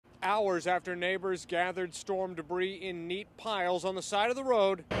Hours after neighbors gathered storm debris in neat piles on the side of the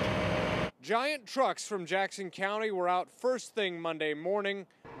road, giant trucks from Jackson County were out first thing Monday morning.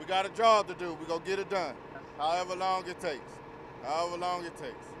 We got a job to do. We're going to get it done, however long it takes. However long it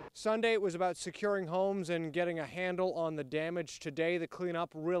takes. Sunday it was about securing homes and getting a handle on the damage. Today the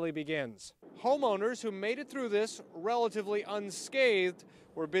cleanup really begins. Homeowners who made it through this relatively unscathed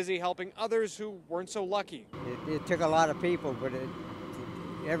were busy helping others who weren't so lucky. It took a lot of people, but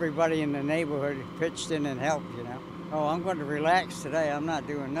everybody in the neighborhood pitched in and helped, you know. Oh, I'm going to relax today. I'm not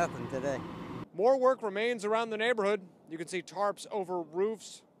doing nothing today. More work remains around the neighborhood. You can see tarps over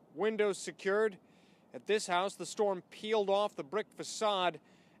roofs, windows secured. At this house, the storm peeled off the brick facade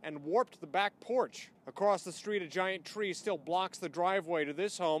and warped the back porch. Across the street, a giant tree still blocks the driveway to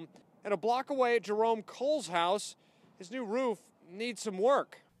this home. And a block away at Jerome Cole's house, his new roof needs some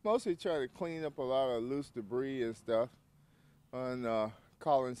work. Mostly try to clean up a lot of loose debris and stuff, and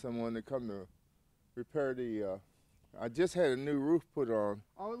calling someone to come to repair the. I just had a new roof put on.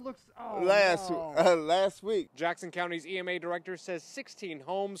 Oh, it looks last week. Jackson County's EMA director says 16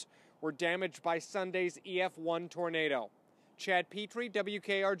 homes were damaged by Sunday's EF1 tornado. Chad Petrie,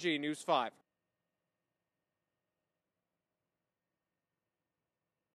 WKRG News 5.